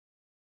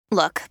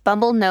Look,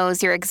 Bumble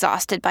knows you're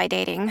exhausted by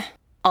dating.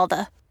 All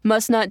the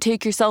must not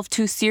take yourself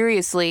too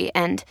seriously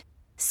and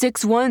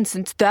 6'1"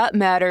 since that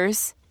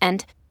matters.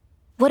 And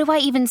what do I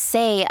even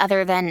say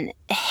other than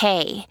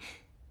hey?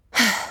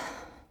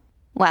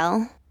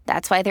 Well,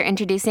 that's why they're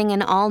introducing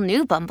an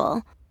all-new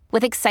Bumble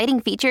with exciting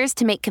features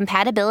to make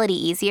compatibility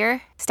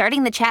easier,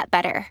 starting the chat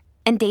better,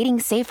 and dating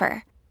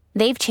safer.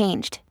 They've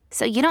changed,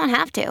 so you don't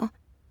have to.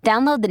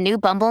 Download the new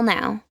Bumble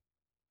now.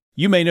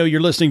 You may know you're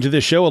listening to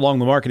this show along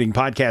the Marketing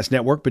Podcast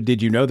Network, but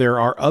did you know there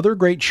are other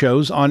great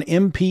shows on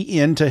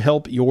MPN to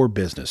help your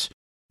business?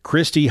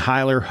 Christy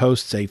Heiler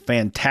hosts a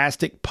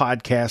fantastic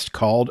podcast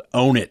called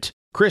Own It.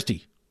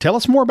 Christy, tell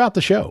us more about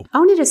the show.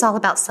 Own It is all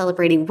about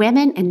celebrating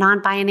women and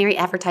non-binary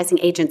advertising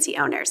agency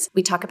owners.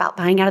 We talk about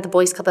buying out of the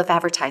Boys Club of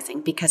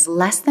Advertising because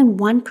less than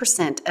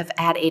 1% of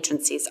ad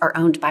agencies are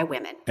owned by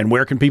women. And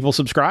where can people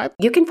subscribe?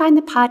 You can find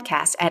the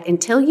podcast at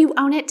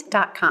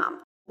untilyouownit.com.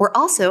 We're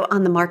also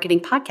on the Marketing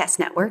Podcast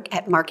Network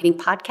at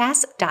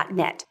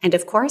marketingpodcast.net. And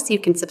of course, you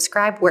can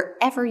subscribe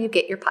wherever you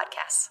get your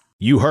podcasts.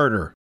 You heard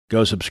her.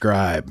 Go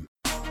subscribe.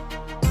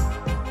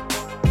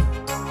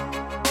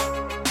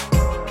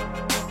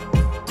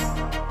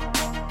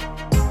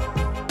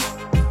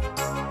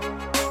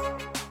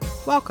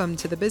 Welcome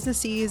to the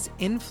Business Ease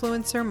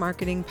Influencer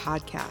Marketing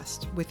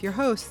Podcast with your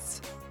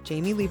hosts,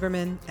 Jamie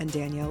Lieberman and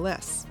Danielle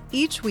Liss.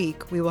 Each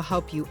week, we will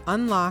help you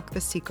unlock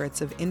the secrets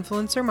of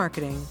influencer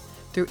marketing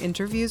through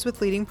interviews with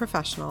leading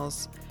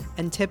professionals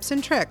and tips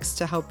and tricks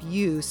to help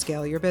you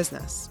scale your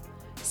business.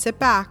 Sit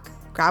back,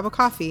 grab a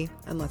coffee,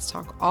 and let's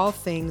talk all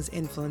things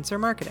influencer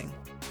marketing.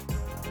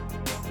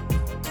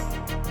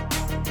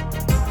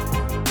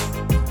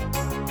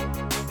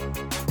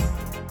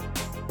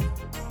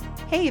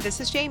 Hey,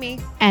 this is Jamie.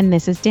 And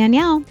this is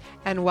Danielle.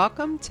 And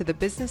welcome to the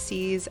Business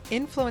Ease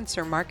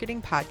Influencer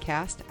Marketing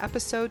Podcast,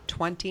 episode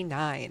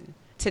 29.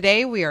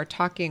 Today we are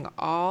talking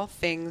all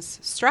things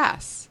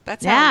stress.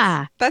 That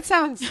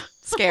sounds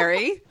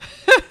scary.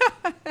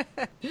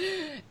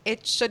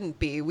 It shouldn't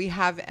be. We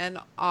have an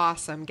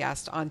awesome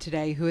guest on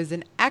today who is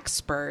an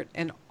expert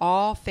in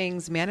all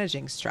things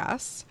managing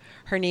stress.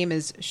 Her name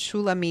is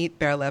Shulamit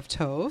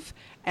Levtov,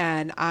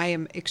 and I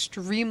am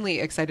extremely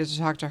excited to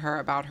talk to her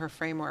about her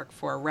framework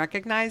for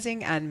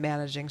recognizing and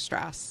managing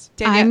stress.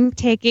 I'm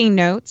taking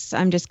notes.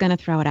 I'm just going to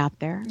throw it out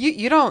there.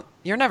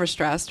 You're never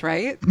stressed,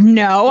 right?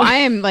 No, I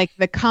am like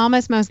the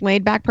calmest, most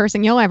laid back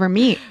person you'll ever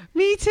meet.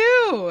 Me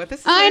too. This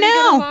is why we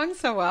get along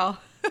so well.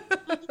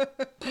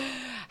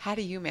 How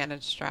do you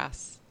manage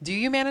stress? Do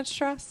you manage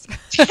stress?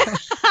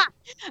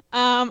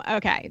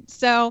 Okay.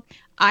 So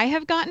I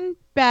have gotten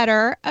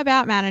better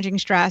about managing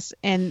stress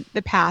in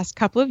the past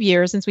couple of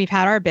years since we've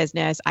had our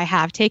business. I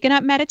have taken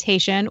up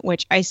meditation,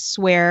 which I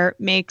swear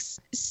makes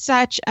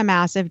such a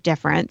massive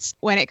difference.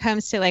 When it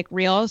comes to like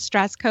real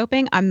stress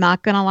coping, I'm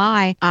not going to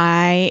lie.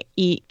 I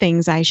eat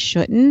things I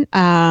shouldn't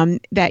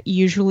that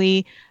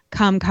usually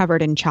come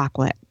covered in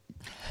chocolate.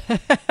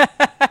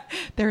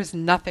 There's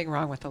nothing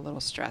wrong with a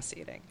little stress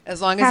eating,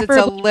 as long as it's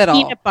a little.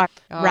 Peanut butter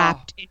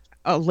wrapped in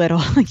a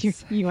little.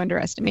 You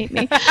underestimate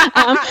me.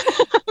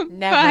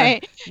 Never.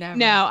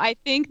 No, I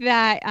think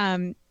that,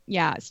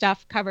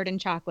 stuff covered in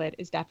chocolate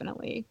is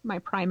definitely my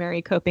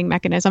primary coping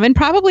mechanism. And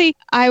probably,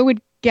 I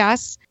would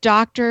guess,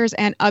 doctors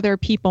and other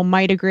people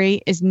might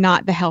agree, is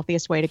not the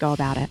healthiest way to go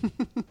about it.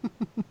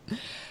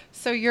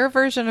 So your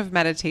version of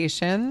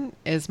meditation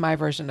is my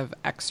version of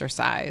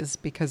exercise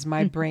because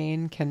my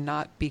brain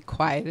cannot be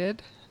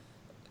quieted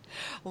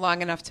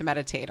long enough to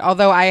meditate.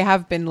 Although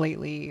I've been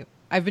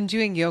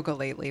doing yoga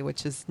lately,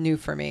 which is new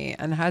for me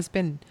and has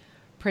been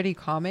pretty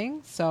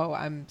calming. So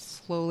I'm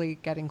slowly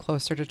getting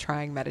closer to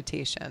trying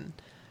meditation.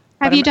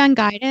 Have you done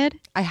guided?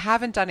 I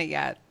haven't done it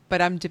yet,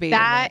 but I'm debating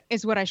That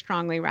is what I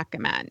strongly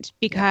recommend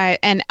because,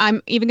 and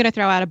I'm even going to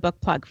throw out a book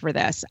plug for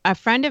this. A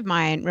friend of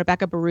mine,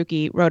 Rebecca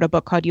Barucki, wrote a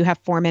book called You Have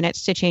 4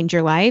 Minutes to Change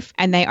Your Life.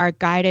 And they are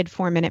guided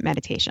 4-minute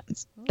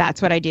meditations.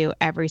 That's what I do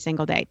every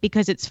single day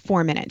because it's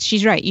 4 minutes.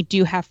 She's right. You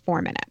do have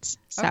 4 minutes.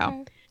 So.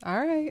 Okay. All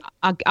right.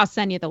 I'll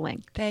send you the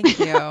link. Thank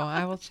you.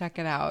 I will check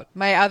it out.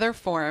 My other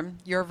form,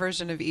 your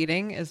version of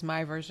eating, is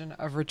my version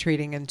of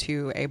retreating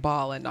into a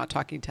ball and not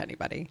talking to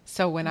anybody.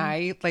 So when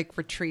I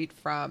retreat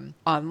from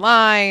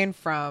online,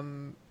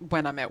 from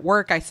when I'm at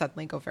work, I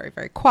suddenly go very,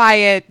 very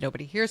quiet.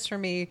 Nobody hears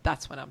from me.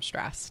 That's when I'm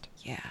stressed.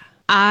 Yeah.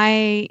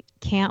 I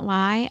can't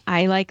lie.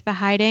 I like the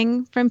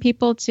hiding from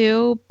people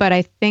too, but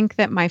I think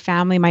that my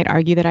family might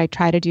argue that I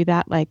try to do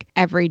that like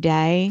every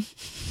day.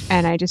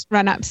 And I just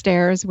run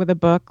upstairs with a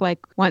book. Like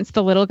once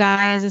the little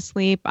guy is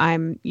asleep,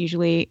 I'm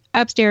usually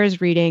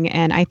upstairs reading.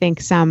 And I think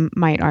some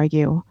might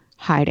argue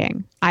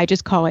hiding. I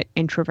just call it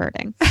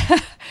introverting.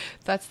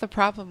 That's the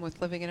problem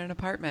with living in an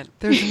apartment.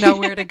 There's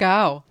nowhere to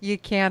go. You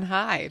can't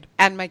hide.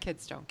 And my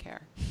kids don't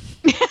care.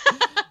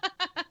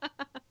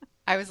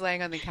 I was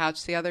laying on the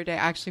couch the other day. I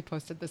actually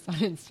posted this on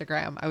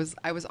Instagram.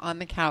 I was on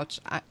the couch.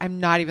 I'm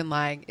not even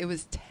lying. It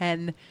was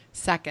 10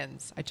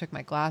 seconds. I took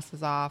my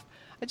glasses off.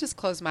 I just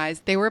closed my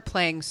eyes. They were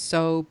playing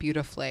so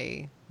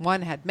beautifully.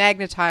 One had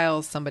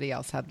Magna-Tiles. Somebody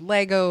else had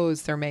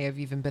Legos. There may have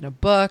even been a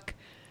book.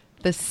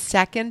 The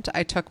second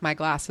I took my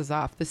glasses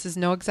off, this is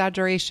no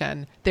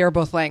exaggeration, they were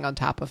both laying on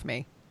top of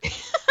me.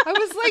 I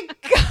was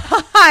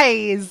like,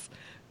 guys,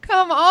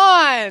 come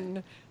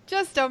on.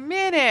 Just a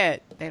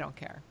minute. They don't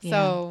care. Yeah.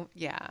 So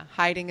yeah,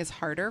 hiding is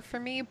harder for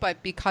me,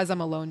 but because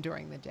I'm alone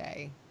during the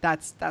day,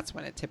 that's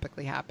when it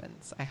typically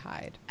happens. I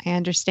hide. I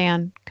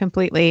understand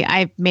completely.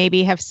 I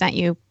maybe have sent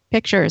you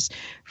pictures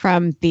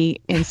from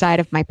the inside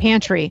of my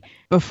pantry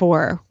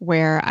before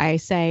where I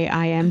say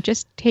I am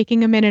just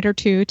taking a minute or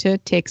two to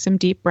take some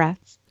deep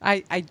breaths.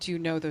 I do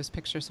know those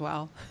pictures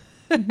well.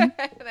 Mm-hmm.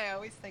 And I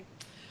always think,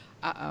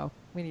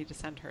 we need to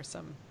send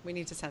some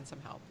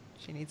help.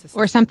 She needs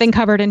assistance. Or something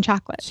covered in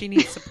chocolate. She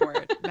needs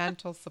support,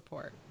 mental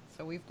support.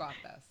 So we've got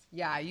this.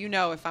 Yeah,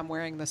 if I'm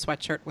wearing the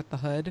sweatshirt with the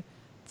hood,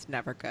 it's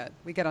never good.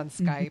 We get on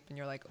Skype and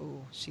you're like,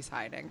 ooh, she's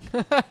hiding.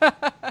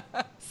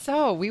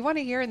 So we want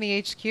to hear in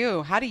the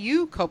HQ, how do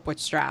you cope with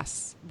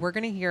stress? We're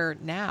going to hear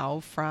now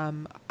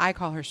from, I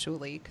call her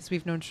Shuli because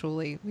we've known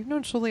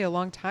Shuli a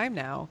long time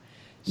now.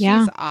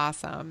 She's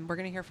awesome. We're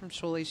going to hear from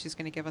Shuli. She's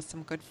going to give us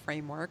some good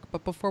framework.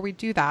 But before we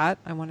do that,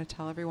 I want to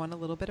tell everyone a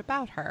little bit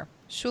about her.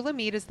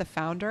 Shulamit is the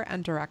founder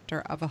and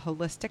director of a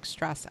holistic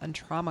stress and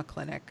trauma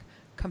clinic,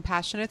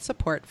 compassionate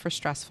support for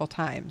stressful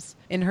times.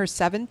 In her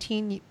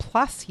 17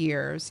 plus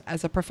years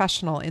as a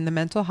professional in the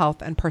mental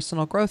health and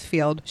personal growth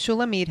field,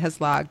 Shulamit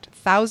has logged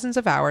thousands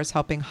of hours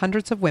helping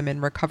hundreds of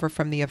women recover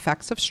from the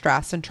effects of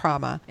stress and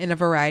trauma in a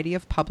variety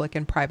of public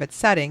and private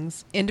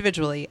settings,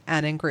 individually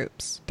and in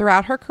groups.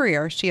 Throughout her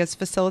career, she has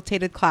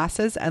facilitated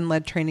classes and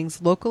led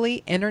trainings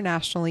locally,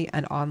 internationally,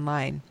 and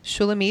online.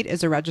 Shulamit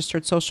is a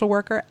registered social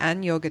worker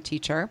and yoga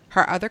teacher.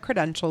 Her other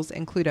credentials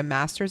include a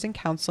master's in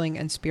counseling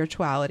and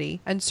spirituality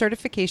and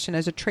certification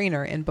as a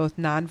trainer in both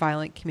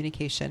nonviolent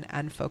communication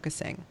and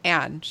focusing.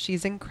 And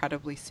she's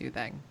incredibly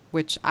soothing,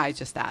 which I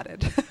just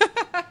added.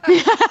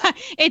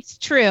 It's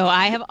true.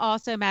 I have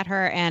also met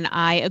her and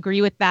I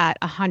agree with that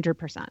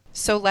 100%.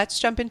 So let's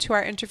jump into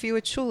our interview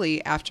with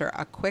Shuli after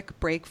a quick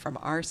break from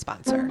our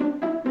sponsor.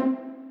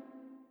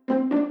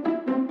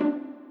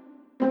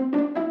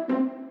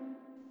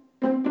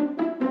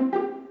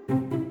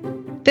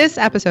 This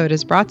episode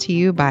is brought to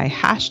you by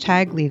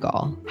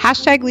 #Legal.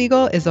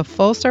 #Legal is a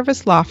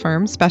full-service law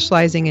firm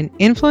specializing in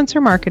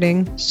influencer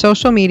marketing,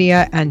 social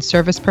media, and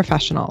service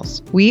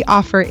professionals. We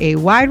offer a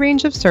wide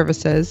range of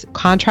services: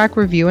 contract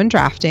review and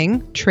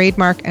drafting,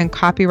 trademark and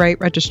copyright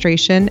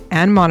registration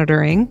and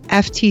monitoring,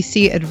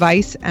 FTC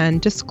advice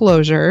and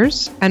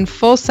disclosures, and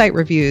full site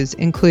reviews,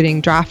 including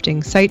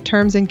drafting site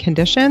terms and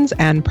conditions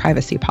and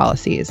privacy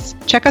policies.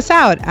 Check us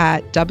out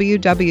at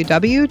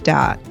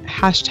www.#legal.com.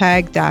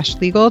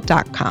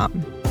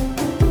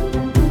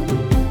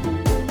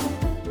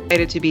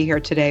 Excited to be here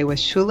today with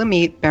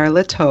Shulamit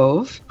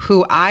Levtov,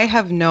 who I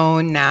have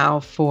known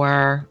now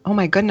for, oh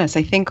my goodness,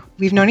 I think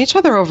we've known each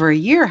other over a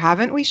year,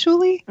 haven't we,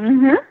 Shuli?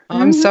 Mm-hmm.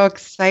 I'm so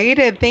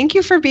excited. Thank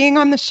you for being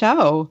on the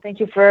show.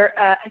 Thank you for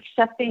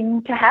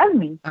accepting to have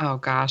me. Oh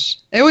gosh,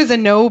 it was a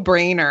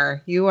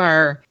no-brainer. You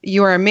are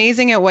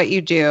amazing at what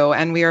you do,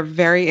 and we are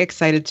very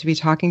excited to be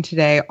talking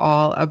today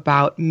all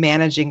about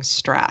managing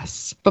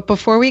stress. But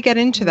before we get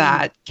into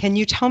that, can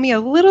you tell me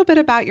a little bit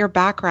about your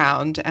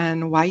background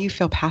and why you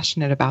feel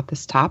passionate about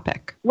this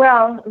topic?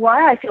 Well,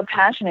 why I feel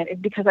passionate is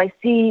because I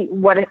see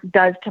what it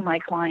does to my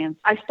clients.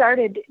 I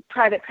started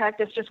private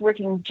practice just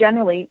working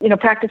generally,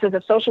 practice as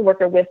a social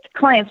worker with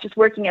clients just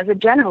working as a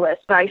generalist.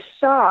 But I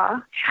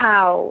saw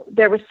how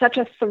there was such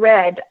a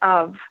thread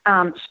of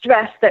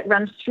stress that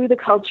runs through the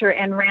culture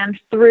and ran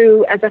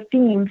through as a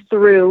theme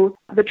through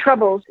the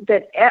troubles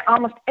that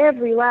almost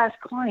every last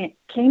client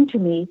came to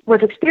me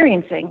was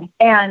experiencing.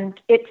 And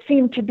it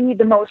seemed to be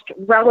the most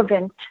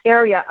relevant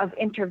area of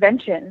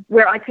intervention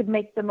where I could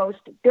make the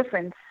most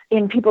difference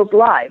in people's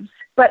lives.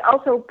 But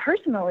also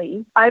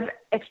personally, I've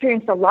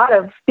experienced a lot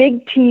of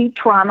big T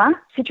trauma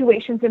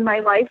situations in my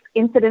life,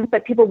 incidents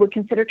that people would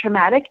consider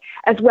traumatic,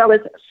 as well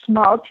as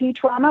small T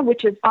trauma,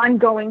 which is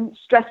ongoing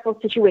stressful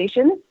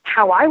situations,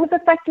 how I was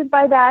affected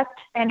by that,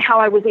 and how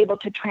I was able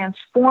to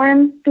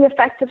transform the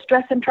effects of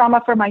stress and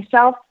trauma for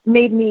myself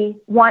made me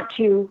want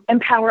to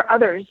empower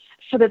others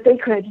so that they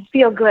could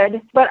feel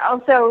good, but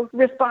also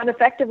respond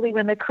effectively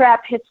when the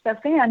crap hits the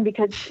fan,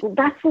 because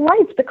that's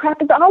life. The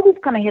crap is always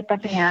going to hit the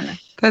fan.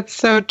 That's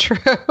so true.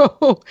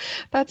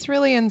 That's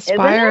really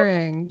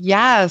inspiring.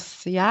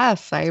 Yes.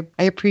 I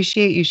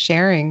appreciate you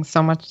sharing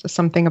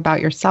something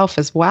about yourself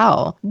as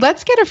well.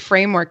 Let's get a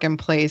framework in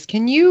place.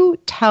 Can you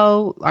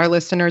tell our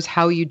listeners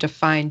how you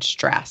define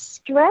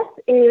stress? Stress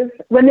is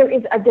when there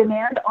is a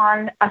demand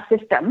on a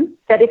system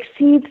that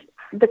exceeds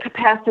the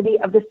capacity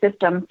of the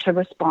system to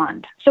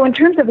respond. So in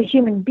terms of a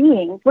human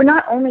being, we're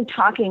not only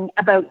talking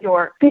about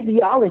your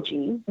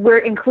physiology, we're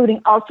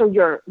including also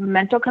your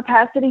mental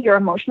capacity, your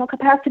emotional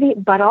capacity,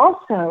 but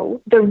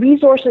also the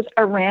resources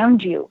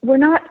around you. We're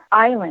not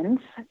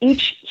islands.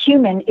 Each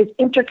human is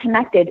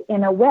interconnected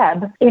in a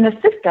web, in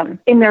a system,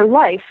 in their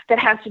life that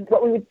has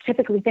what we would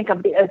typically think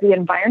of as the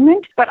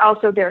environment, but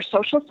also their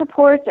social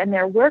supports and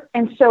their work.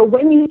 And so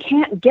when you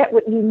can't get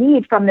what you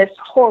need from this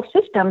whole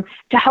system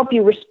to help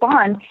you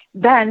respond,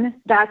 then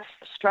that's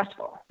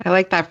stressful. I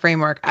like that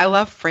framework. I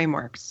love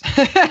frameworks.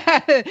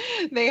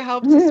 They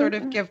help to sort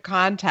of give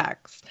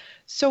context.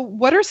 So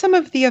what are some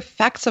of the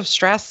effects of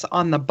stress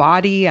on the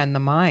body and the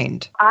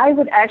mind? I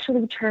would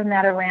actually turn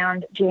that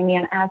around, Jamie,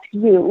 and ask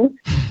you,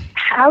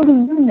 how do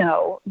you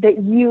know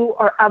that you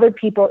or other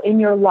people in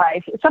your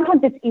life,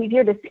 sometimes it's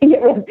easier to see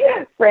it with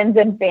friends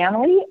and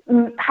family.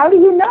 How do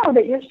you know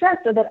that you're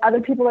stressed or that other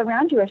people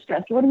around you are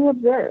stressed? What do you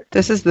observe?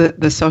 This is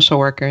the social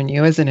worker in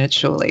you, isn't it,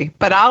 Shuli?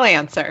 But I'll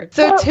answer.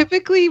 So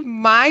typically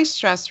my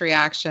stress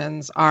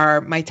reactions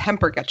are my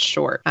temper gets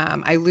short.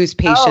 I lose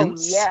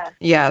patience. Oh, yes.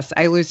 Yes,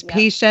 I lose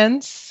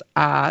patience.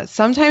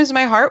 Sometimes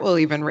my heart will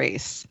even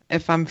race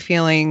if I'm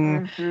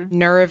feeling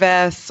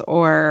nervous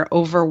or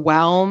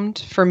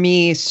overwhelmed. For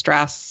me,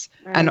 stress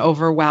and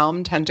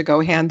overwhelmed tend to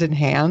go hand in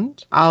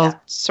hand. I'll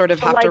sort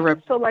of have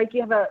to... So like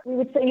we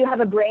would say you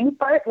have a brain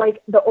fart,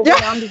 like the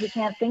overwhelmed is you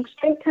can't think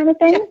straight kind of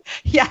thing?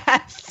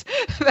 Yes,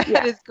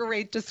 that is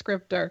great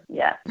descriptor.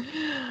 Yeah.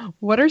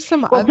 What are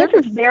some other...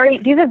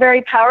 These are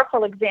very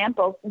powerful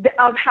examples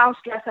of how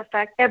stress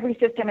affects every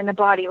system in the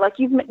body. Like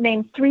you've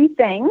named 3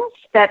 things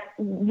that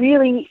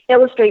really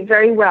illustrate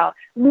very well.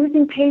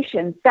 Losing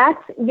patience,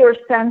 that's your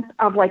sense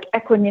of like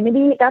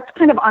equanimity. That's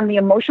kind of on the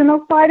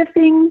emotional side of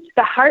things.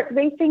 The heart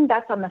racing,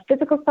 that's on the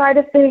physical side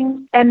of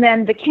things. And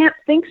then the can't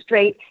think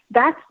straight,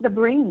 that's the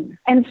brain.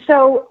 And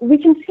so we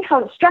can see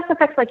how stress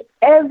affects like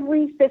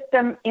every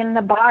system in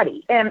the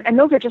body. And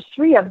those are just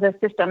 3 of the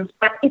systems.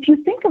 But if you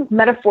think of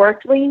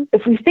metaphorically,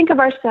 if we think of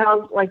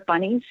ourselves like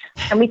bunnies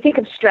and we think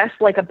of stress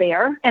like a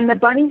bear and the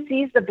bunny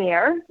sees the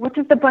bear, what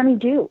does the bunny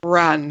do?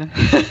 Run.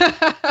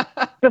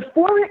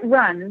 Before it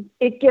runs,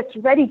 it gets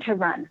ready to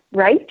run,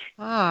 right?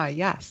 Ah,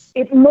 yes.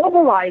 It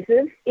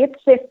mobilizes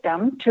its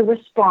system to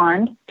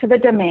respond to the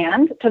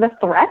demand, to the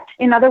threat,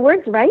 in other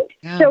words, right?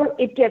 Yeah. So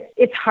it gets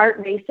its heart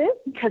races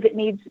because it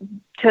needs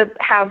to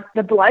have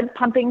the blood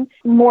pumping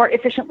more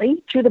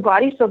efficiently through the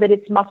body so that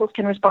its muscles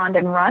can respond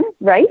and run,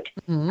 right?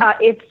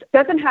 It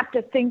doesn't have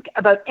to think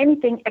about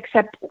anything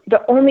except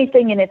the only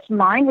thing in its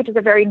mind, which is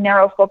a very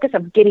narrow focus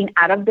of getting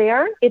out of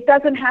there. It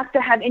doesn't have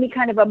to have any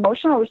kind of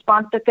emotional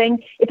response to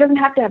things. It doesn't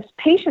have to have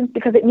patience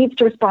because it needs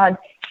to respond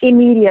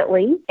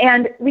immediately.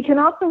 And we can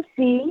also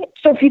see,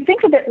 so if you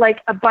think of it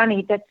like a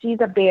bunny that sees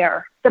a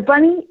bear, the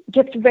bunny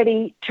gets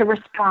ready to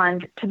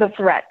respond to the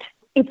threat.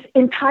 Its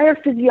entire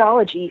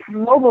physiology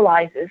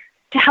mobilizes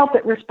to help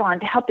it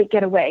respond, to help it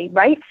get away,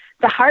 right?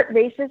 The heart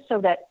races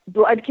so that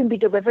blood can be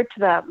delivered to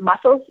the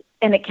muscles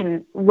and it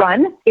can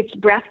run. Its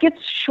breath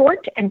gets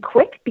short and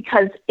quick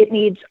because it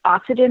needs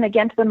oxygen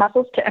again to the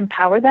muscles to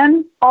empower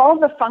them. All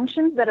the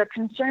functions that are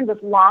concerned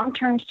with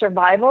long-term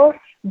survival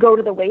go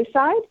to the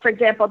wayside. For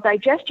example,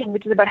 digestion,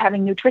 which is about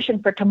having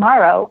nutrition for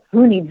tomorrow.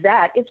 Who needs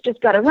that? It's just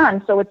got to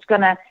run. So it's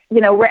going to,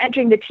 we're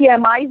entering the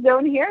TMI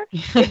zone here.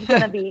 It's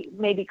going to be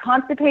maybe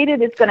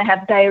constipated. It's going to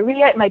have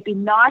diarrhea. It might be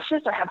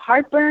nauseous or have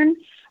heartburn,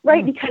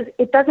 right? Because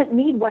it doesn't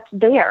need what's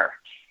there.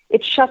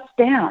 It shuts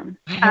down.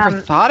 I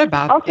never thought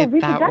about it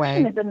that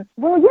way.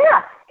 Well,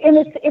 yeah. And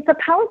it's a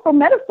powerful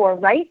metaphor,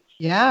 right?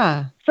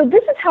 Yeah. So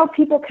this is how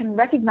people can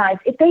recognize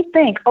if they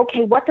think,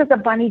 okay, what does a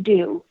bunny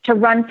do to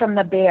run from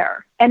the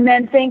bear? And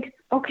then think,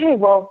 okay,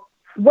 well,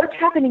 what's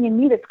happening in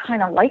me that's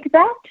kind of like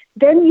that?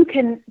 Then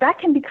that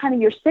can be kind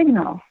of your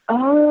signal.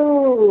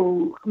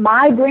 Oh,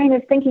 my brain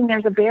is thinking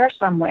there's a bear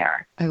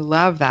somewhere. I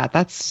love that.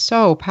 That's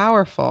so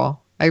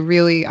powerful. I'm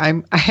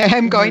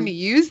going to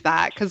use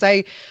that because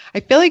I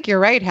feel like you're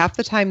right. Half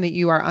the time that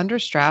you are under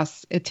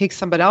stress, it takes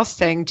somebody else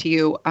saying to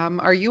you,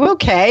 are you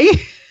okay?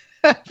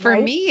 For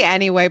me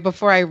anyway,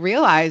 before I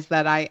realize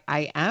that I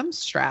am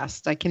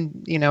stressed, I can,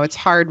 it's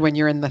hard when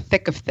you're in the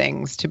thick of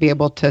things to be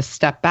able to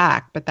step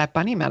back. But that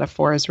bunny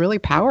metaphor is really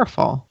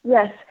powerful.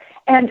 Yes.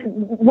 And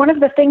one of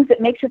the things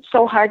that makes it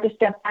so hard to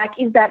step back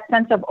is that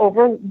sense of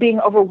being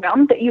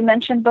overwhelmed that you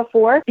mentioned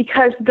before,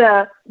 because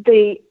the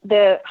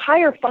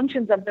higher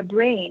functions of the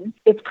brain,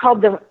 it's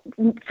called the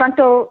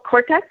frontal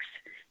cortex.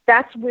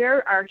 That's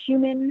where our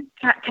human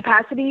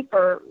capacity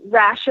for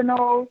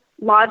rational,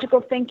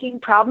 logical thinking,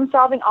 problem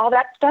solving, all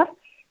that stuff,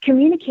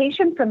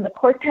 communication from the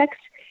cortex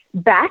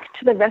back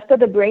to the rest of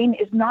the brain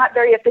is not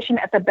very efficient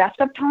at the best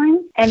of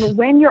times. And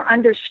when you're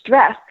under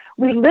stress,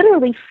 we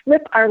literally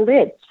flip our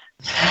lids,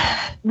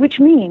 which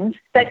means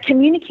that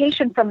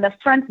communication from the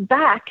front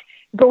back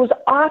goes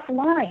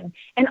offline.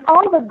 And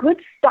all the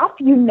good stuff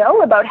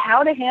about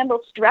how to handle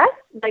stress,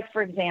 like,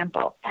 for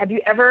example, have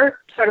you ever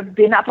sort of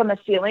been up on the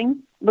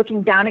ceiling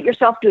looking down at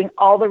yourself doing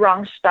all the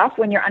wrong stuff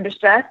when you're under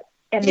stress?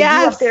 And you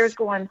up there is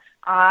going,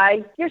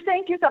 you're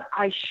saying to yourself,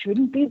 I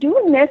shouldn't be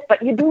doing this,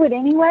 but you do it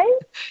anyway?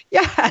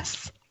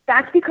 Yes.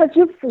 That's because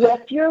you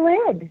flipped your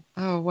lid.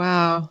 Oh,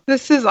 wow.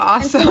 This is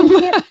awesome. And so you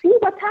can't see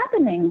what's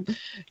happening.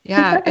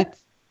 Yeah.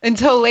 It's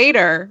until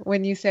later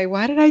when you say,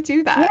 why did I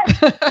do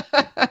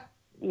that?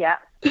 Yeah.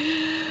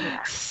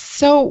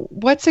 So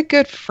what's a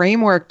good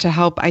framework to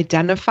help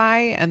identify,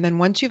 and then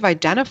once you've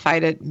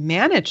identified it,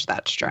 manage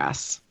that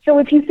stress? So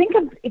if you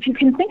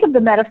can think of the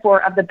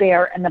metaphor of the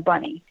bear and the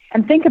bunny,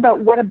 and think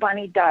about what a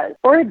bunny does,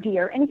 or a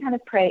deer, any kind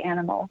of prey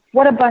animal,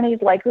 what a bunny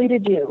is likely to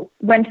do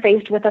when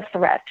faced with a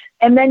threat.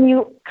 And then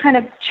you kind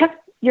of check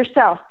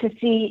yourself to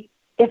see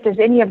if there's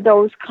any of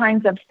those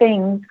kinds of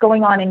things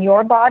going on in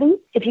your body.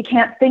 If you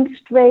can't think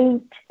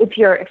straight, if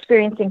you're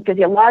experiencing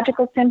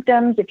physiological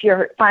symptoms, if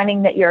you're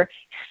finding that you're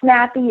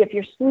snappy, if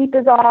your sleep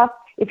is off,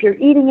 if your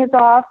eating is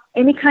off,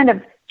 any kind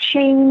of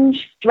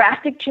change,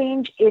 drastic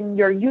change in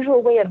your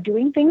usual way of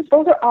doing things,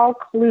 those are all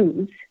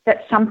clues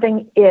that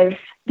something is,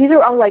 these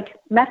are all like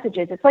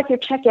messages. It's like your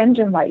check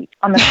engine light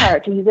on the car,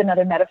 to use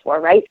another metaphor,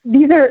 right?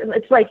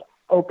 It's like,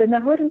 open the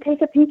hood and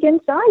take a peek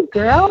inside,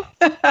 girl.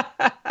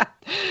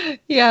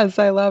 Yes,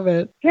 I love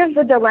it. Here's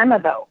the dilemma,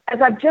 though.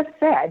 As I've just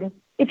said,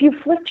 if you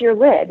flipped your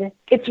lid,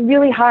 it's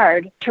really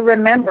hard to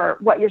remember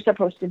what you're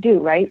supposed to do,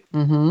 right?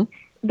 Mm-hmm.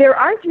 There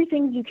are 3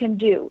 things you can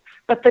do,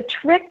 but the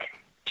trick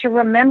to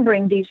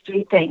remembering these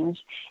 3 things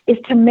is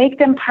to make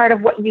them part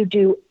of what you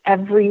do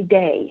every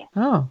day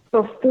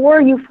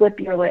before you flip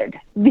your lid,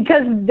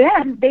 because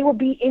then they will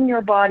be in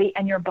your body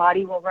and your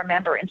body will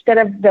remember. Instead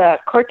of the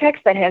cortex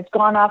that has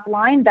gone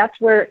offline, that's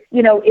where,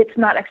 it's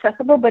not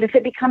accessible. But if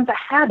it becomes a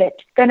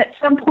habit, then at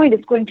some point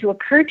it's going to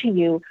occur to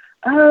you,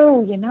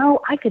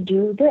 I could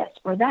do this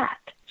or that.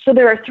 So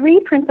there are 3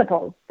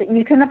 principles that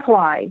you can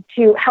apply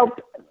to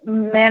help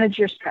manage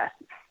your stress: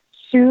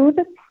 soothe,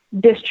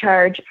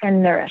 discharge,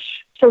 and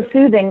nourish. So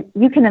soothing,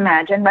 you can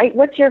imagine, right?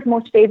 What's your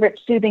most favorite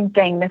soothing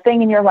thing? The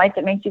thing in your life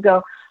that makes you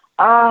go,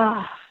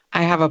 ah.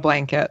 I have a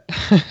blanket.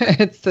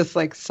 It's this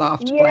like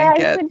soft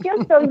blanket. Yes, it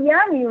feels so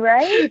yummy,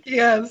 right?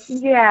 Yes.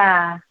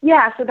 Yeah.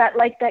 So that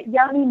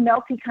yummy,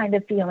 melty kind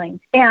of feeling.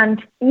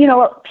 And,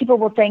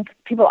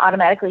 people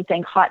automatically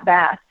think hot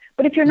bath.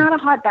 But if you're not a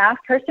hot bath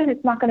person,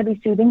 it's not going to be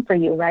soothing for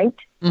you, right?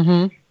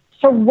 Mm-hmm.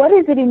 So what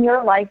is it in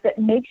your life that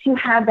makes you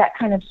have that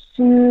kind of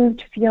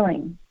soothed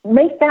feeling?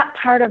 Make that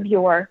part of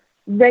your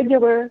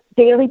regular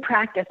daily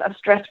practice of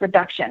stress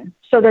reduction,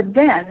 so that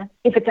then,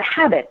 if it's a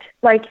habit,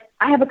 like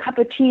I have a cup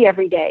of tea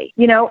every day,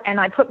 and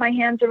I put my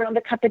hands around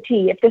the cup of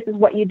tea. If this is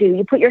what you do,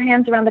 you put your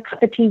hands around the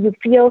cup of tea, you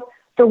feel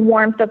the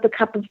warmth of the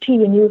cup of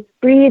tea, and you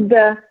breathe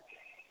the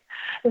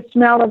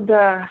smell of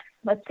the,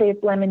 let's say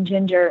it's lemon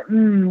ginger,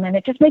 and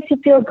it just makes you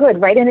feel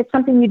good, right? And it's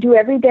something you do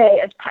every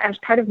day as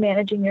part of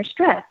managing your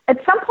stress.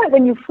 At some point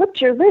when you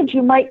flipped your lid,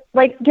 you might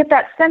get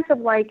that sense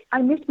of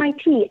I miss my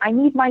tea, I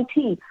need my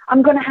tea,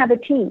 I'm going to have a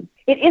tea.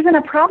 It isn't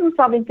a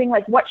problem-solving thing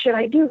like, what should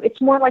I do? It's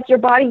more like your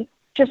body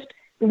just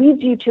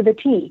leads you to the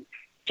tea.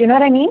 Do you know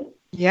what I mean?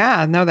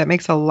 Yeah, no, that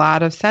makes a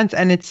lot of sense.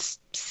 And it's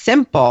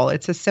simple.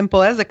 It's as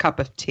simple as a cup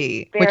of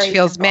tea, which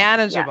feels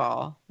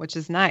manageable, which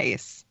is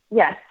nice.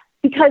 Yes,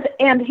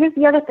 and here's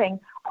the other thing.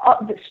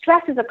 The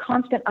stress is a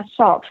constant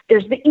assault.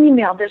 There's the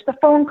email, there's the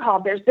phone call,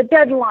 there's the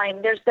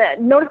deadline, there's the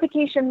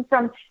notification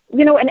from,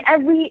 and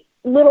every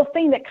little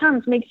thing that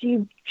comes makes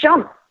you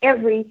jump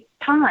every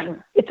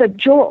time. It's a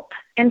jolt.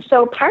 And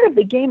so part of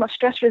the game of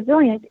stress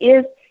resilience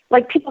is,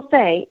 like people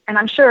say, and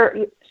I'm sure,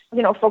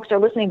 folks are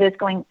listening to this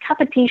going,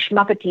 cup of tea,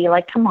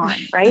 schmuppity, come on,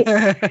 right?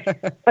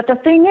 But the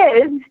thing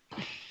is,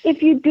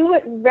 if you do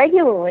it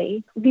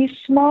regularly, these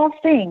small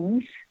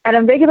things at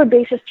a regular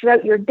basis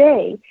throughout your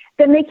day,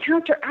 then they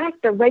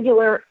counteract the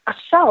regular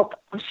assault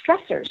of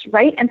stressors,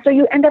 right? And so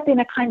you end up in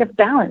a kind of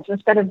balance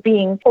instead of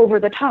being over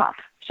the top.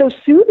 So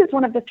soothe is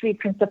one of the 3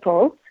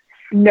 principles.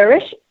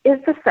 Nourish is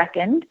the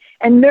second.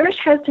 And nourish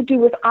has to do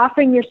with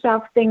offering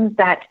yourself things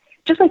that,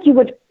 just like you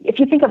would, if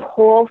you think of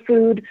whole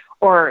food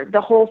or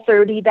the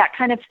Whole30, that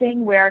kind of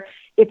thing, where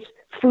it's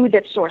food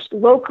that's sourced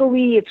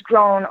locally, it's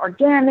grown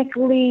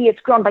organically,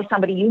 it's grown by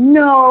somebody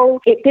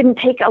it didn't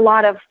take a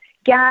lot of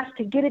gas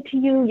to get it to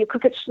you, you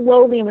cook it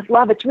slowly and with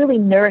love. It's really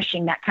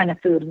nourishing, that kind of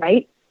food,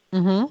 right?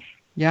 Mm-hmm.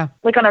 Yeah.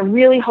 On a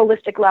really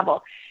holistic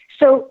level.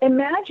 So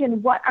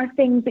imagine what are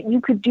things that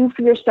you could do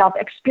for yourself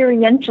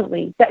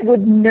experientially that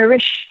would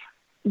nourish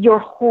your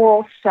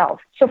whole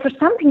self. So for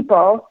some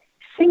people,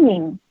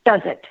 singing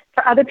does it.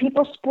 For other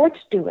people,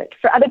 sports do it.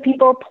 For other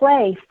people,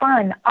 play,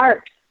 fun,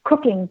 art,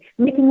 cooking,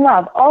 making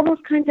love, all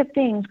those kinds of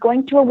things,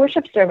 going to a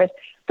worship service.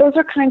 Those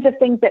are kinds of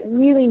things that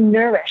really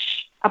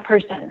nourish a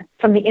person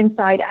from the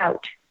inside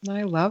out.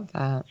 I love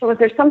that. So is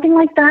there something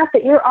like that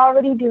you're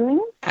already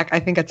doing? I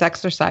think it's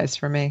exercise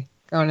for me.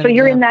 So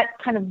you're in that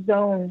kind of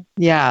zone.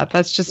 Yeah,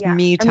 that's just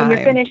me time. And when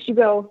you're finished, you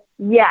go,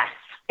 yes.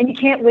 And you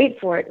can't wait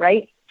for it,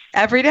 right?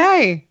 Every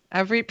day.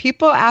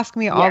 People ask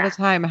me all the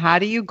time, how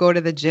do you go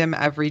to the gym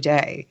every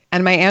day?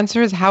 And my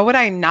answer is, how would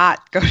I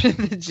not go to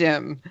the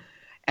gym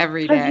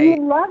every day? Because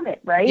you love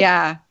it, right?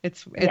 Yeah,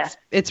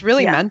 it's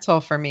really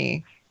mental for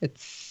me.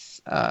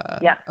 It's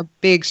a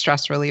big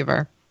stress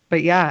reliever.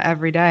 But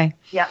every day.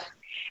 Yeah.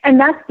 And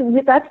that's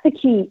the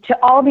key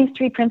to all these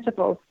 3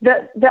 principles.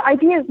 The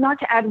idea is not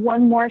to add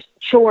one more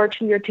chore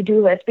to your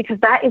to-do list, because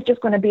that is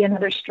just going to be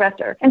another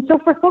stressor. And so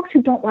for folks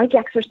who don't like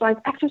exercise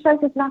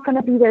is not going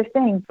to be their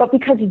thing. But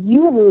because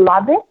you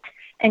love it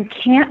and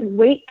can't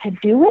wait to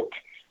do it,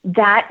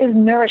 that is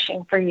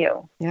nourishing for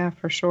you. Yeah,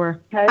 for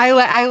sure. Okay?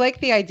 I like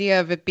the idea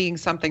of it being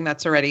something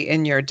that's already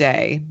in your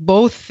day.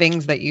 Both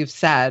things that you've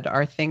said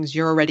are things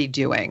you're already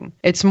doing.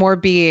 It's more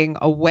being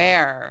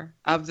aware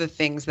of the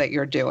things that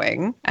you're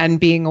doing and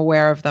being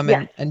aware of them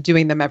and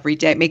doing them every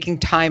day, making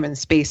time and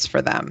space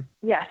for them.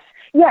 Yes.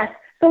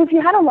 So if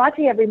you had a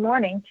latte every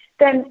morning,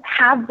 then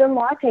have the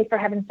latte, for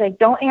heaven's sake.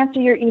 Don't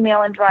answer your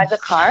email and drive the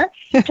car.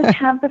 Just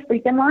have the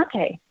freaking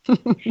latte.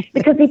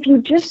 Because if you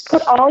just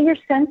put all your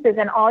senses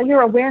and all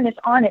your awareness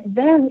on it,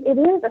 then it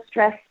is a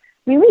stress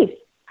release.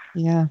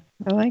 Yeah,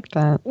 I like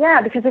that.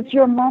 Yeah, because it's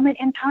your moment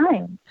in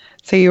time.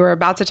 So you were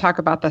about to talk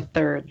about the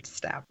third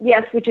step.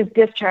 Yes, which is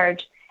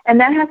discharge. And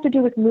that has to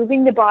do with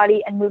moving the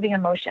body and moving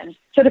emotions.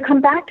 So to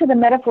come back to the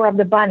metaphor of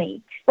the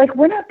bunny, like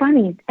we're not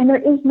bunnies and there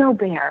is no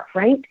bear,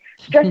 right?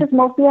 Stress is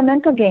mostly a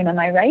mental game, am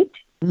I right?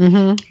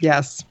 Mm-hmm.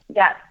 Yes.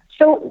 Yeah.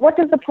 So what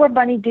does the poor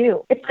bunny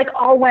do? It's like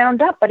all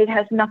wound up, but it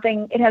has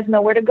nothing, it has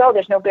nowhere to go.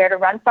 There's no bear to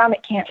run from.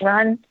 It can't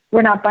run.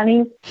 We're not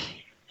bunnies.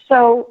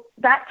 So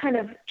that kind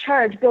of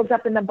charge builds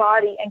up in the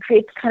body and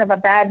creates kind of a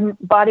bad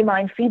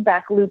body-mind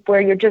feedback loop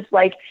where you're just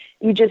like,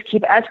 you just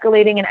keep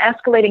escalating and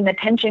escalating. The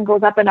tension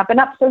goes up and up and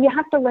up. So you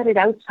have to let it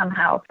out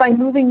somehow by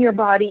moving your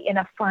body in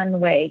a fun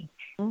way.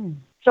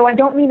 So I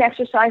don't mean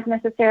exercise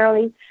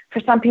necessarily.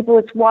 For some people,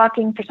 it's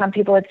walking. For some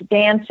people, it's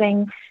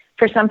dancing.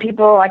 For some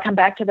people, I come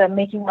back to the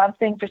making love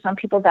thing. For some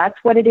people, that's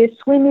what it is,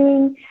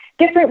 swimming.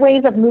 Different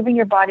ways of moving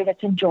your body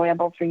that's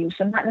enjoyable for you,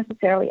 so not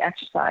necessarily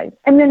exercise.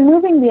 And then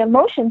moving the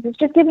emotions is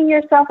just giving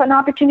yourself an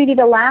opportunity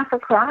to laugh or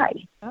cry.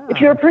 If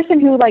you're a person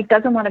who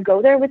doesn't want to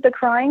go there with the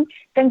crying,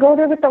 then go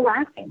there with the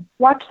laughing.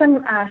 Watch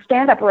some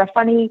stand-up or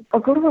or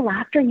go to a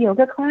laughter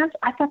yoga class.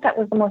 I thought that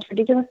was the most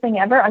ridiculous thing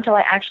ever until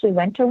I actually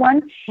went to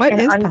one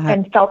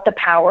and felt the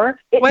power.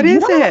 What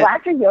is it? What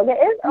laughter yoga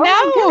is? Oh, no.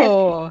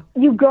 My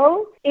goodness. You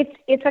go,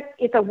 it's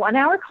a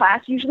 1-hour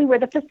class, usually where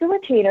the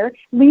facilitator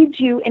leads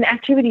you in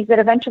activities that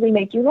eventually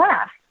make you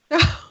laugh.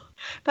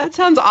 That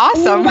sounds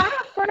awesome. You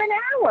laugh for an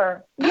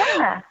hour.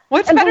 Yeah.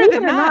 What's better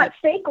than that? Not,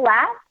 fake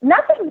laugh.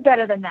 Nothing's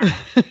better than that.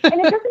 And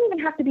it doesn't even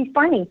have to be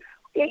funny.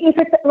 If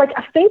it's like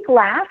a fake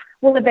laugh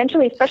will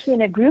eventually, especially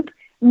in a group,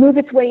 move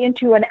its way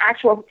into an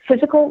actual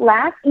physical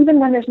laugh, even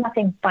when there's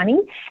nothing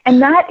funny.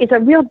 And that is a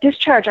real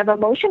discharge of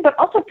emotion, but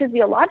also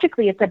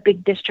physiologically, it's a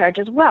big discharge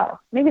as well.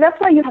 Maybe that's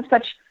why you have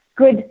such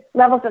good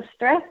levels of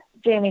stress,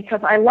 Jamie,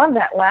 because I love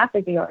that laugh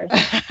of yours.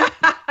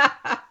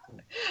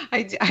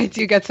 I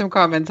do get some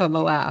comments on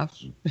the laugh.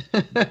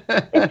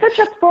 It's such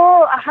a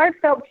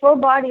heartfelt, full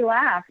body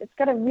laugh. It's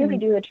got to really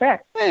do the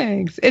trick.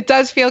 Thanks. It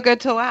does feel good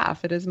to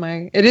laugh. It is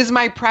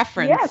my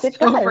preference. Yes, it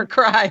does. Over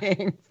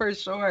crying, for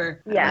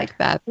sure. Yeah. I like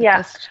that.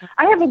 Yeah.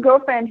 I have a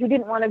girlfriend who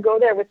didn't want to go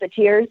there with the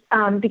tears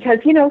because,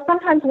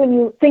 sometimes when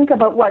you think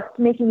about what's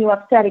making you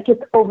upset, it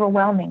gets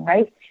overwhelming,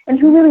 right? And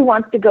who really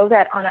wants to go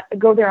there on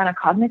a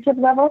cognitive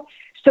level?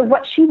 So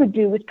what she would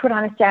do was put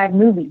on a sad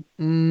movie.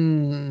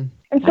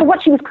 And so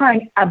what she was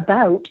crying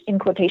about, in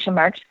quotation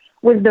marks,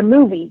 was the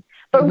movie.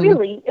 But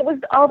really, it was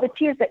all the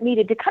tears that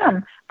needed to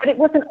come. But it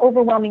wasn't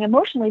overwhelming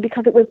emotionally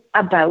because it was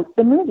about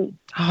the movie.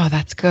 Oh,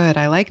 that's good.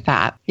 I like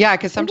that. Yeah,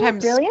 because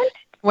sometimes... Isn't it brilliant?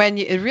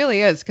 It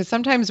really is, because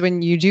sometimes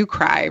when you do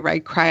cry,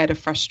 right, cry out of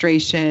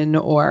frustration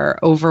or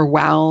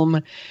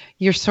overwhelm,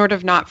 you're sort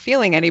of not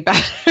feeling any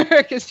better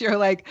because you're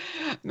like,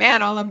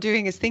 man, all I'm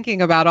doing is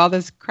thinking about all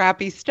this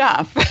crappy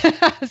stuff.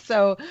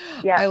 So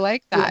I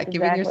like that,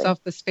 giving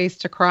yourself the space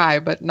to cry,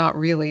 but not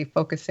really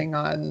focusing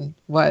on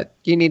what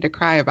you need to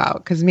cry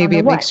about, because maybe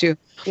it makes you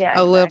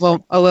a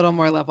little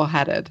more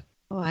level-headed.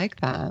 I like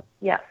that.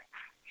 Yeah.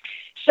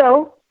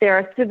 So there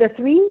are the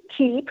 3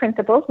 key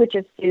principles, which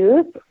are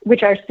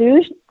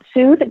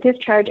soothe,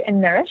 discharge,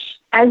 and nourish.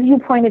 As you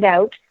pointed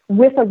out,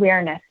 with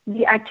awareness.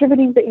 The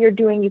activities that you're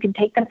doing, you can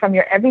take them from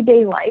your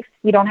everyday life.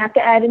 You don't have to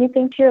add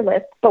anything to your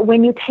list. But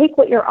when you take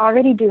what you're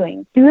already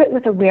doing, do it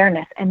with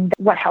awareness, and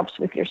what helps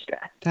with your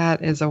stress.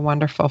 That is a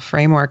wonderful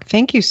framework.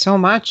 Thank you so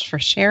much for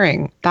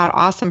sharing that.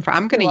 Awesome.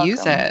 I'm going to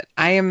use it.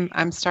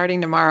 I'm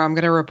starting tomorrow. I'm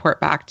going to report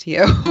back to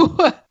you.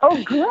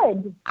 Oh,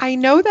 good. I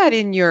know that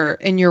in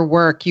your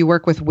work, you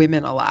work with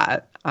women a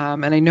lot.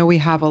 And I know we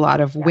have a lot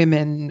of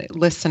women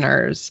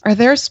listeners. Are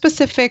there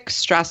specific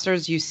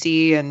stressors you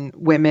see in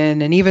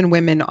women and even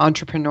women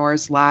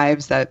entrepreneurs'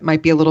 lives that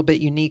might be a little bit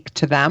unique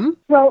to them?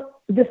 Well,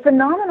 the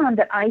phenomenon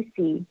that I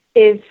see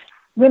is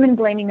women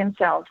blaming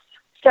themselves.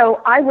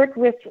 So I work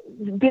with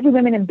busy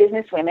women and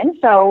business women.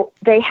 So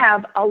they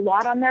have a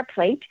lot on their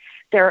plate.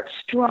 They're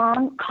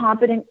strong,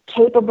 competent,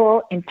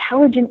 capable,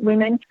 intelligent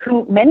women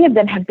who many of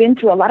them have been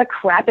through a lot of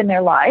crap in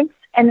their lives.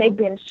 And they've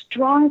been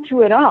strong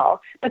through it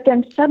all, but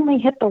then suddenly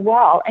hit the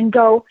wall and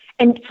go,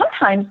 and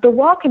sometimes the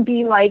wall can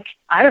be like,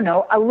 I don't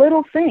know, a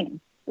little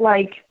thing,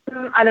 like,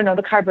 I don't know,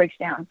 the car breaks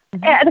down.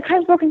 And the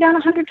car's broken down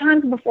 100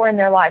 times before in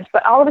their lives,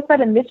 but all of a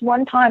sudden, this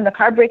one time, the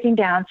car breaking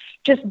down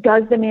just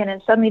does them in,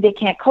 and suddenly they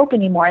can't cope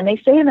anymore. And they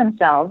say to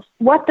themselves,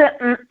 what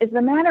is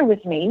the matter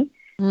with me?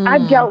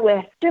 I've dealt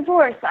with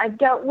divorce. I've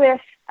dealt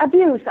with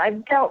abuse.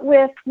 I've dealt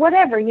with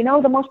whatever,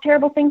 the most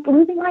terrible thing,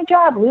 losing my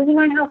job, losing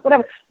my house,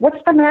 whatever.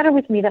 What's the matter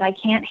with me that I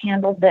can't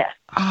handle this?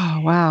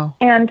 Oh, wow.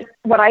 And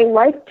what I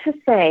like to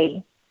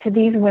say to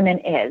these women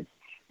is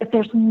that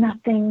there's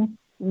nothing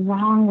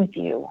wrong with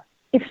you.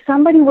 If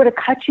somebody were to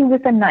cut you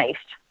with a knife,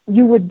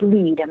 you would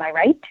bleed. Am I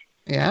right?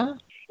 Yeah.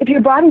 If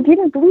your body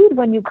didn't bleed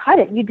when you cut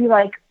it, you'd be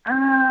like,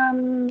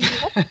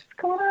 what's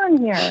going on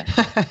here?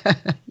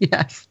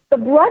 Yes. The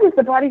blood is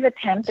the body's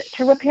attempt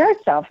to repair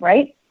itself,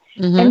 right?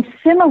 Mm-hmm. And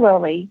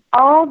similarly,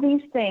 all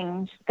these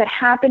things that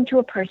happen to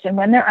a person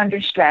when they're under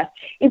stress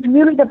is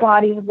really the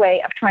body's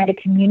way of trying to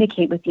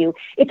communicate with you.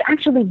 It's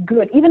actually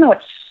good, even though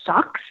it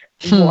sucks,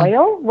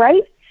 royal,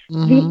 right?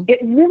 Mm-hmm. It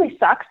really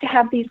sucks to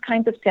have these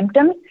kinds of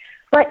symptoms,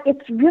 but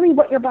it's really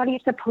what your body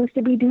is supposed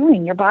to be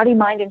doing. Your body,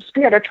 mind, and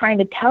spirit are trying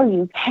to tell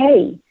you,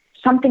 hey,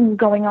 something's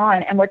going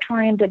on and we're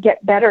trying to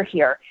get better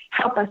here.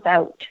 Help us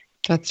out.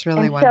 That's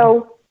really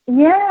wonderful.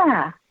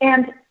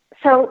 And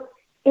so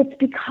it's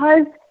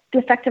because the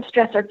effects of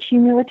stress are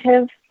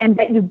cumulative and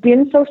that you've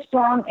been so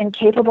strong and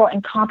capable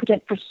and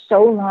competent for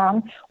so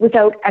long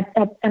without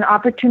an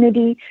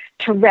opportunity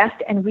to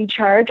rest and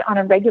recharge on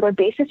a regular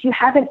basis. You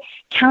haven't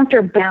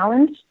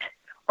counterbalanced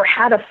or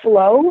had a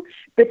flow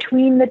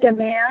between the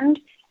demand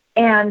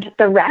and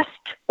the rest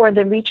or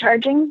the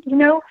recharging,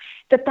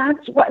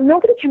 that's what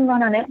nobody can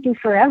run on empty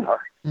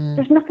forever.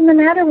 There's nothing the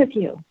matter with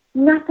you.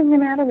 Nothing the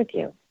matter with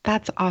you.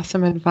 That's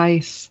awesome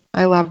advice.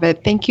 I love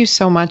it. Thank you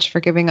so much for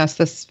giving us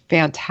this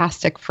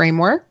fantastic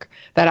framework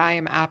that I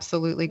am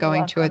absolutely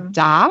going to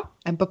adopt.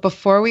 But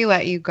before we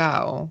let you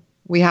go,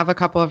 we have a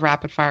couple of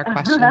rapid fire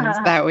questions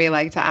that we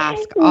like to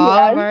ask all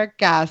of our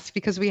guests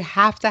because we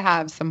have to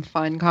have some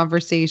fun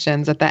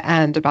conversations at the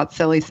end about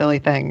silly, silly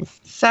things.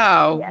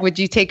 So would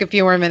you take a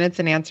few more minutes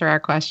and answer our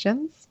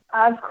questions?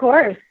 Of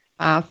course.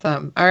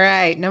 Awesome. All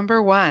right.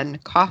 Number 1,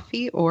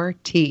 coffee or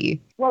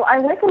tea? Well, I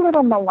like a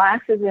little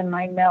molasses in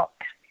my milk.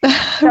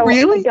 So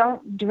Really? I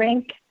don't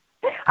drink.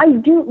 I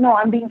do. No,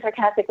 I'm being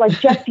sarcastic. Like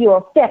jet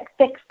fuel, thick.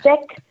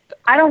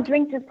 I don't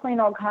drink just plain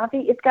old coffee.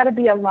 It's got to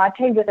be a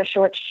latte with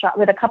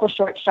a couple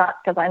short shots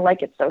because I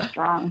like it so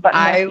strong. But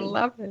I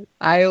love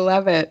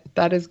it.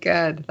 That is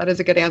good. That is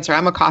a good answer.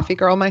 I'm a coffee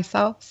girl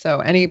myself.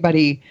 So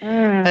anybody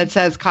that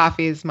says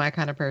coffee is my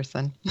kind of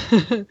person.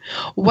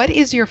 What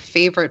is your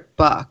favorite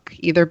book,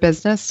 either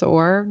business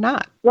or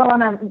not? Well,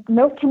 on a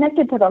note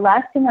connected to the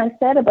last thing I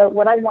said about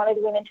what I wanted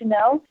women to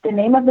know, the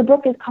name of the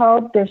book is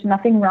called There's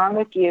Nothing Wrong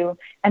with You,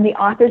 and the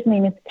author's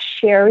name is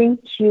Sherry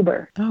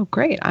Huber. Oh,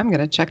 great. I'm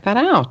going to check that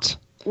out.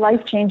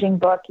 Life-changing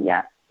book,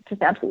 yeah.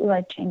 Just absolutely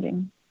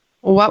life-changing.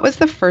 What was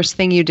the first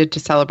thing you did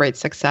to celebrate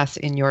success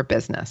in your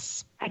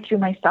business? I threw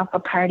myself a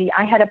party.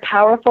 I had a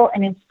powerful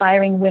and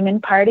inspiring women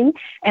party,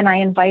 and I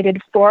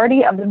invited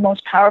 40 of the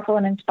most powerful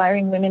and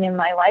inspiring women in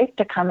my life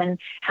to come and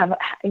have,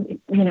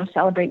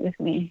 celebrate with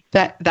me.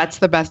 That's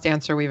the best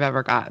answer we've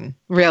ever gotten.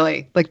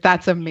 Really, like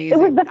that's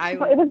amazing.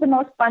 It was the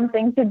most fun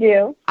thing to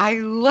do. I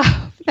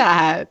love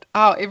that.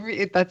 Oh,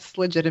 that's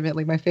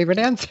legitimately my favorite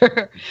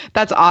answer.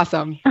 That's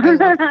awesome.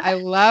 I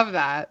love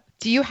that.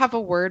 Do you have a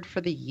word for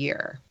the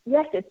year?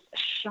 Yes, it's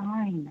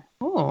shine.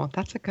 Oh,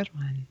 that's a good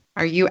one.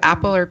 Are you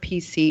Apple or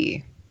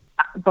PC?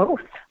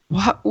 Both.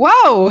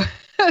 Whoa,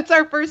 that's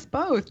our first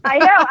both. I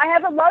know. I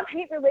have a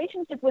love-hate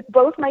relationship with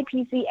both my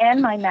PC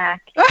and my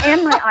Mac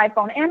and my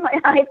iPhone and my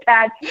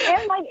iPad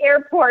and my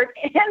airport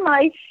and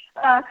my,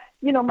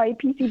 my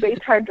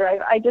PC-based hard drive.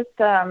 I just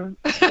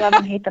love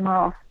and hate them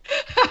all.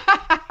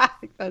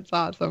 That's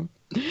awesome.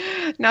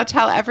 Now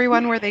tell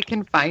everyone where they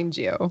can find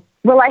you.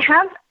 Well, I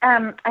have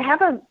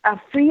a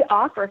free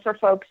offer for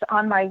folks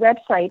on my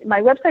website. My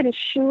website is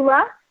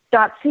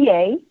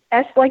shula.ca,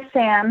 S like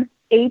Sam,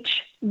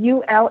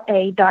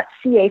 HULA.ca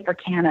for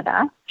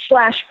Canada,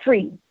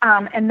 /free.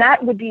 And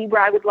that would be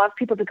where I would love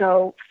people to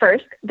go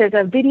first. There's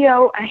a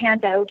video, a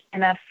handout,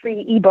 and a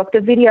free ebook.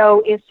 The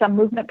video is some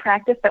movement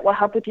practice that will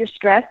help with your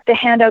stress. The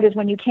handout is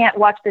when you can't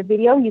watch the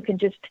video, you can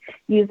just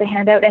use the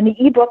handout. And the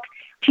ebook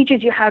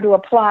teaches you how to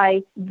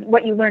apply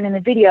what you learn in the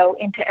video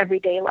into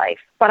everyday life.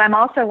 But I'm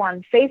also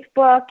on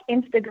Facebook,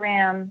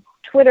 Instagram,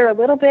 Twitter a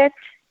little bit.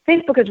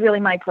 Facebook is really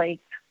my place.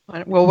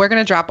 Well, we're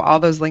going to drop all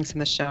those links in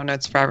the show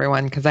notes for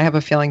everyone because I have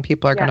a feeling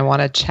people are going to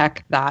want to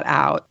check that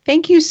out.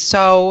 Thank you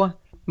so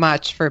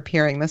much for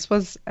appearing. This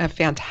was a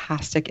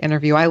fantastic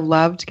interview. I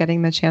loved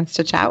getting the chance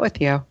to chat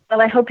with you. Well,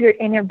 I hope your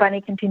inner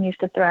bunny continues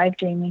to thrive,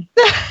 Jamie.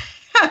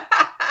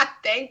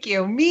 Thank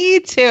you. Me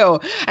too.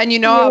 And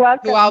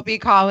who I'll be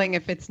calling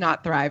if it's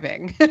not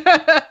thriving.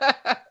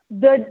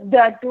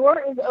 The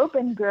door is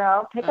open,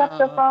 girl. Pick up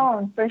the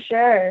phone for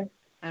sure.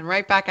 And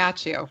right back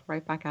at you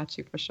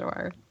for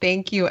sure.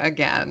 Thank you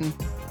again.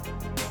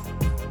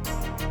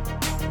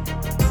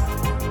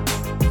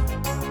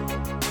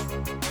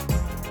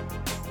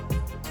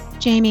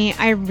 Jamie,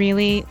 I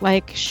really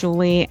like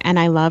Shuli and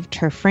I loved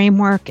her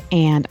framework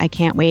and I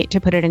can't wait to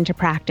put it into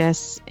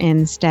practice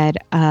instead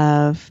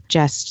of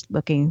just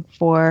looking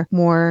for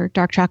more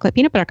dark chocolate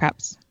peanut butter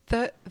cups.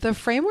 The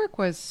framework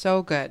was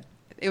so good.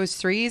 It was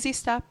 3 easy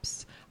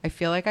steps. I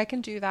feel like I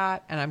can do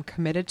that, and I'm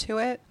committed to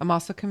it. I'm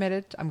also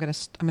committed. I'm going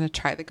to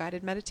try the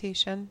guided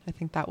meditation. I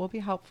think that will be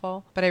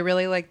helpful. But I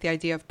really like the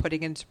idea of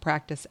putting into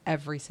practice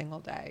every single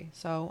day.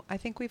 So I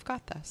think we've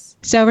got this.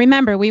 So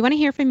remember, we want to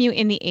hear from you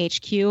in the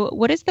HQ.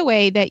 What is the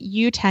way that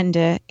you tend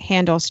to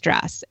handle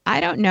stress? I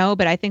don't know,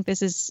 but I think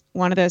this is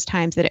one of those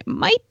times that it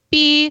might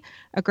be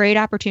a great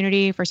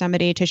opportunity for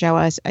somebody to show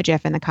us a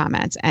GIF in the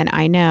comments. And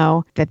I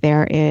know that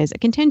there is a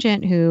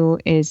contingent who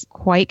is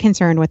quite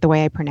concerned with the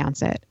way I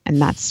pronounce it.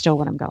 And that's still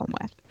what I'm going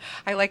with.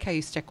 I like how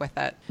you stick with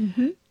it.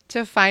 Mm-hmm.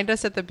 To find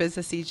us at the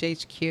Business Ease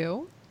HQ,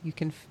 you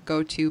can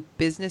go to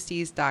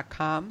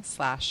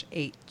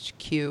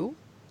businessease.com/HQ.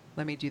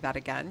 Let me do that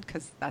again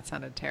because that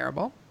sounded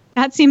terrible.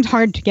 That seemed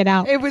hard to get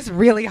out. It was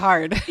really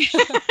hard.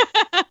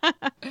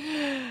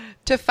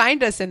 To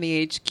find us in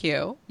the HQ,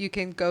 you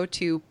can go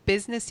to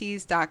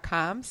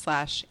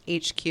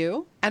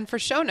businessease.com/HQ. And for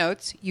show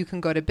notes, you can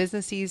go to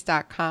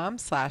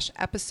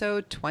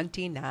businessease.com/episode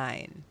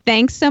 29.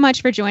 Thanks so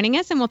much for joining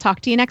us, and we'll talk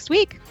to you next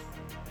week.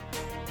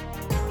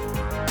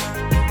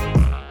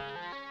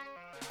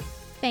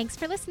 Thanks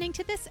for listening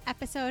to this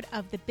episode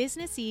of the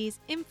Business Ease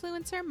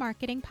Influencer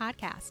Marketing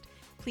Podcast.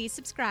 Please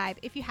subscribe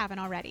if you haven't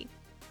already.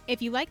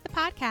 If you like the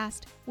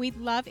podcast, we'd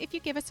love if you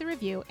give us a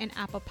review in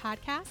Apple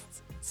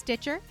Podcasts,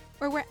 Stitcher,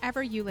 or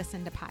wherever you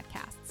listen to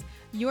podcasts.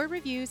 Your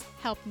reviews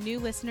help new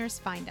listeners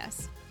find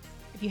us.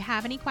 If you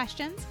have any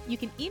questions, you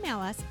can email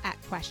us at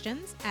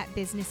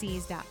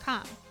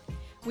questions@businessease.com.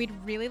 We'd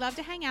really love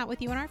to hang out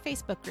with you in our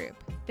Facebook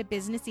group, the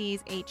Business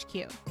Ease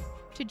HQ.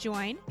 To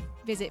join,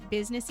 visit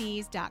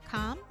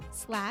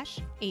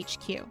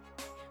businessease.com/HQ.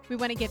 We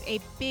want to give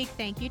a big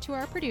thank you to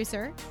our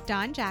producer,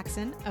 Don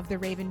Jackson of the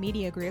Raven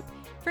Media Group,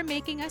 for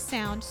making us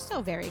sound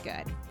so very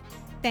good.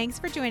 Thanks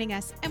for joining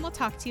us, and we'll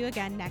talk to you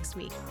again next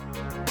week.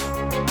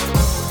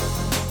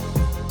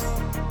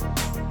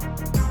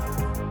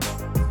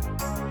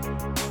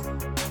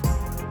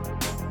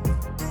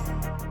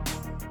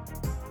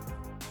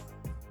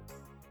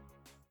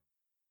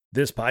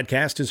 This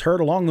podcast is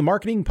heard along the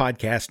Marketing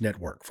Podcast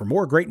Network. For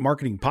more great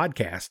marketing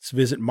podcasts,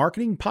 visit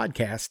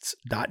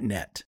marketingpodcasts.net.